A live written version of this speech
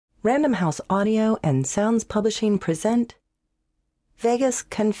Random House Audio and Sounds Publishing present Vegas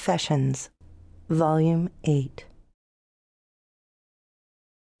Confessions, Volume 8.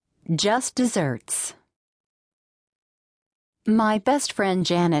 Just Desserts. My best friend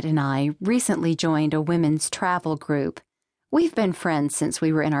Janet and I recently joined a women's travel group. We've been friends since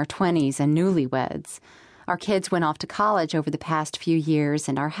we were in our 20s and newlyweds. Our kids went off to college over the past few years,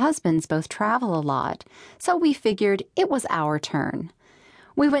 and our husbands both travel a lot, so we figured it was our turn.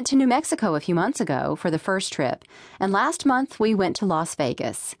 We went to New Mexico a few months ago for the first trip, and last month we went to Las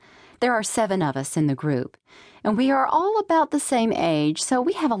Vegas. There are 7 of us in the group, and we are all about the same age, so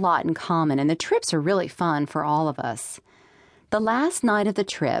we have a lot in common, and the trips are really fun for all of us. The last night of the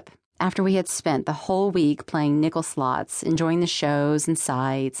trip, after we had spent the whole week playing nickel slots, enjoying the shows and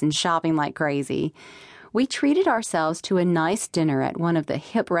sights, and shopping like crazy, we treated ourselves to a nice dinner at one of the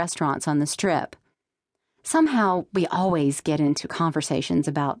hip restaurants on the Strip. Somehow, we always get into conversations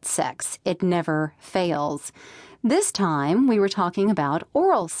about sex. It never fails. This time, we were talking about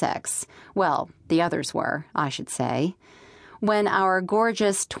oral sex. Well, the others were, I should say. When our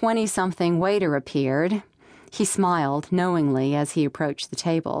gorgeous 20-something waiter appeared, he smiled knowingly as he approached the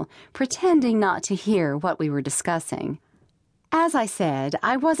table, pretending not to hear what we were discussing. As I said,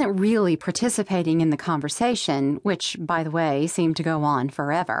 I wasn't really participating in the conversation, which, by the way, seemed to go on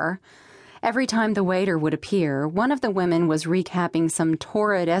forever. Every time the waiter would appear, one of the women was recapping some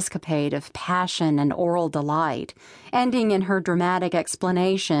torrid escapade of passion and oral delight, ending in her dramatic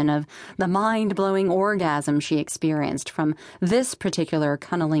explanation of the mind-blowing orgasm she experienced from this particular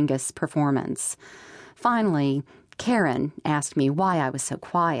cunnilingus performance. Finally, Karen asked me why I was so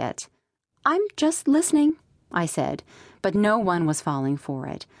quiet. "I'm just listening," I said, but no one was falling for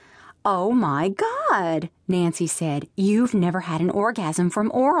it. "Oh, my God," Nancy said. "You've never had an orgasm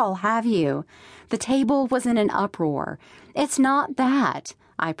from oral, have you?" The table was in an uproar. "It's not that,"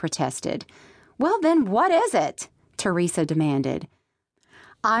 I protested. "Well, then what is it?" Teresa demanded.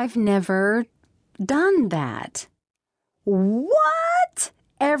 "I've never done that." "What?"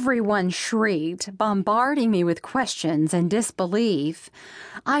 Everyone shrieked, bombarding me with questions and disbelief.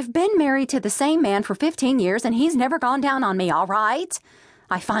 "I've been married to the same man for 15 years, and he's never gone down on me, all right?"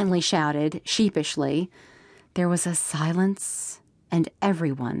 I finally shouted, sheepishly. There was a silence, and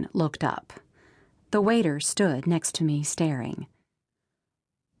everyone looked up. The waiter stood next to me, staring.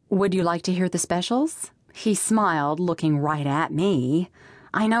 "Would you like to hear the specials?" He smiled, looking right at me.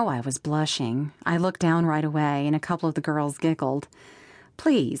 I know I was blushing. I looked down right away, and a couple of the girls giggled.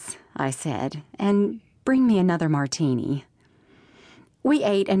 "Please," I said, "and bring me another martini." We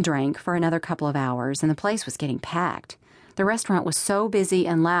ate and drank for another couple of hours, and the place was getting packed. The restaurant was so busy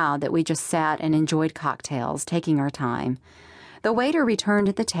and loud that we just sat and enjoyed cocktails, taking our time. The waiter returned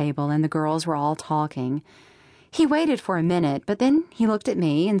at the table, and the girls were all talking. He waited for a minute, but then he looked at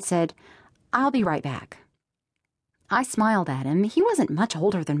me and said, "I'll be right back." I smiled at him. He wasn't much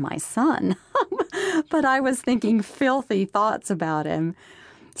older than my son, but I was thinking filthy thoughts about him.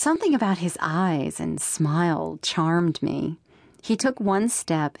 Something about his eyes and smile charmed me. He took one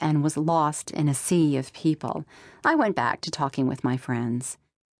step and was lost in a sea of people. I went back to talking with my friends.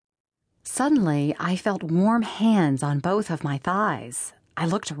 Suddenly, I felt warm hands on both of my thighs. I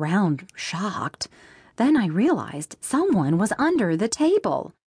looked around, shocked. Then I realized someone was under the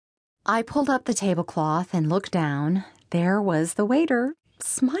table. I pulled up the tablecloth and looked down. There was the waiter,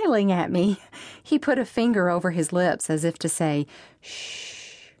 smiling at me. He put a finger over his lips as if to say, "Shh."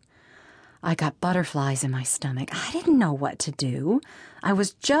 I got butterflies in my stomach. I didn't know what to do. I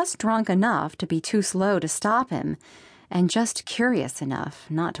was just drunk enough to be too slow to stop him, and just curious enough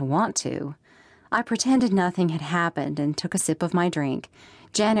not to want to. I pretended nothing had happened and took a sip of my drink.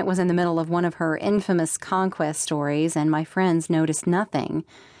 Janet was in the middle of one of her infamous conquest stories, and my friends noticed nothing.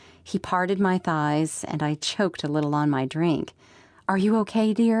 He parted my thighs, and I choked a little on my drink. "Are you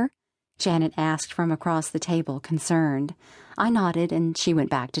okay, dear?" Janet asked from across the table, concerned. I nodded, and she went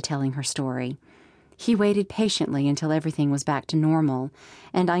back to telling her story. He waited patiently until everything was back to normal,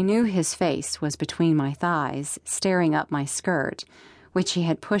 and I knew his face was between my thighs, staring up my skirt, which he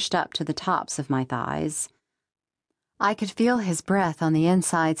had pushed up to the tops of my thighs. I could feel his breath on the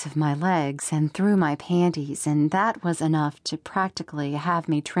insides of my legs and through my panties, and that was enough to practically have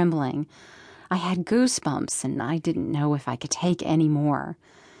me trembling. I had goosebumps, and I didn't know if I could take any more.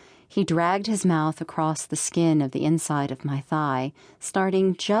 He dragged his mouth across the skin of the inside of my thigh,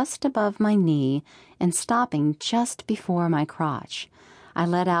 starting just above my knee and stopping just before my crotch. I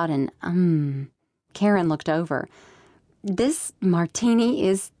let out an Karen looked over. "This martini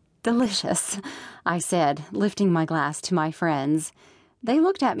is delicious," I said, lifting my glass to my friends. They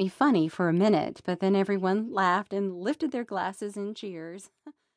looked at me funny for a minute, but then everyone laughed and lifted their glasses in cheers.